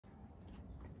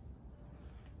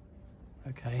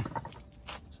Okay,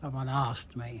 someone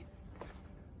asked me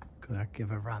could I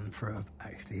give a run through of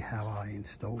actually how I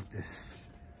installed this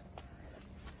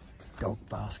dog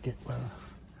basket. Well,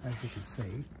 as you can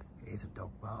see, it is a dog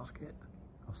basket.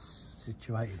 I've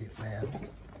situated it where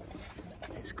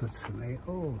it's good for me.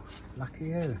 Oh, lucky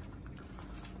you.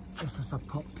 Just as I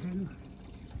popped in,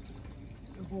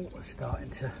 the water's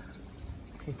starting to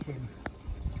kick in.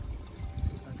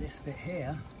 And this bit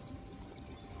here,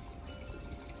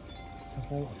 it's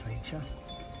a water feature,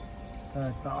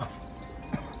 bird bath,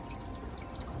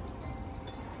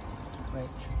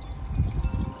 which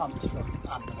pumps from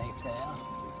underneath there,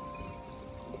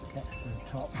 gets to the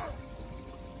top.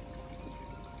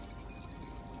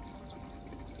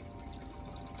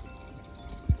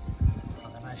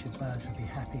 I'd imagine birds would be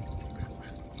happy sort of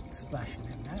splashing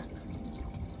in that.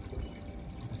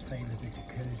 The feel of the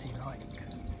jacuzzi-like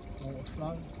water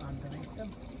flow underneath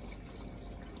them.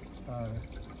 So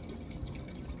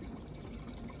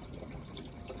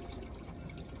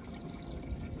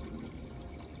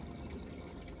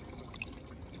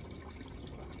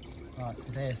right,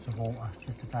 so there's the water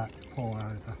just about to pour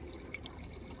over.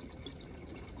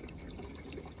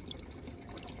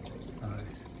 So I'm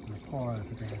going to pour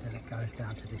over there, then it goes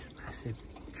down to this massive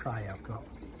tray I've got.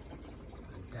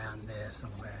 And down there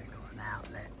somewhere I've got an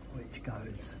outlet which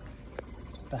goes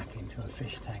back into a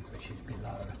fish tank which is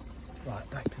below. Right,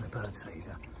 back to the bird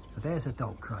feeder. So there's a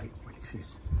dog crate which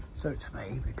suits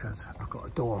me because I've got a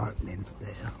door opening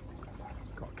there.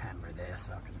 Got a camera there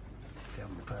so I can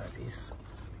film the birdies.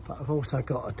 But I've also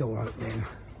got a door opening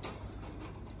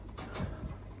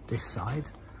this side,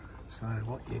 so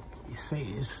what you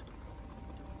see is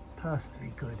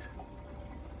perfectly good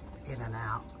in and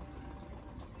out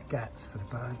gaps for the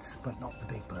birds, but not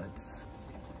the big birds.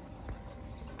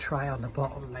 Tray on the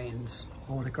bottom means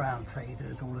all the ground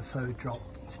feeders, all the food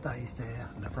dropped stays there,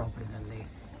 and the robin and the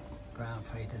ground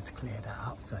feeders clear that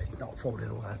up so it's not falling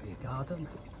all over your garden.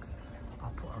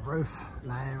 I'll put a roof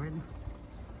layer in,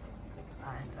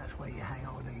 and that's where you hang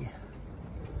all the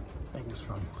things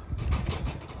from.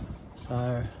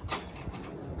 So,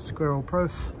 squirrel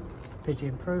proof,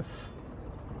 pigeon proof,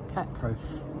 cat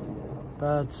proof.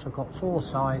 Birds have got 4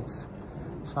 sides,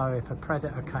 so if a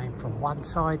predator came from one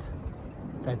side,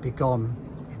 they'd be gone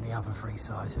in the other 3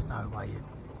 sides. There's no way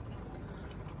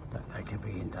that they could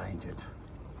be endangered.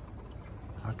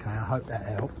 Okay, I hope that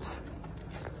helped.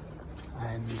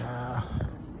 And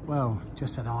well,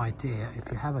 just an idea,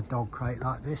 if you have a dog crate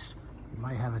like this, you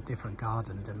may have a different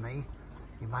garden than me.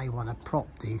 You may want to prop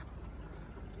the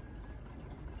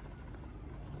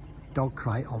dog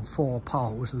crate on 4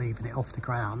 poles, leaving it off the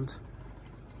ground.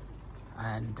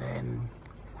 And then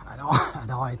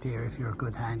an idea, if you're a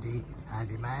good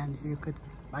handyman, you could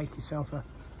make yourself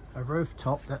a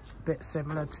rooftop that's a bit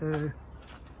similar to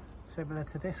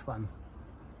this one,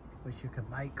 which you could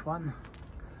make one,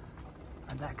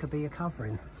 and that could be a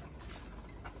covering,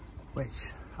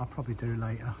 which I'll probably do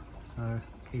later, so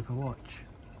keep a watch.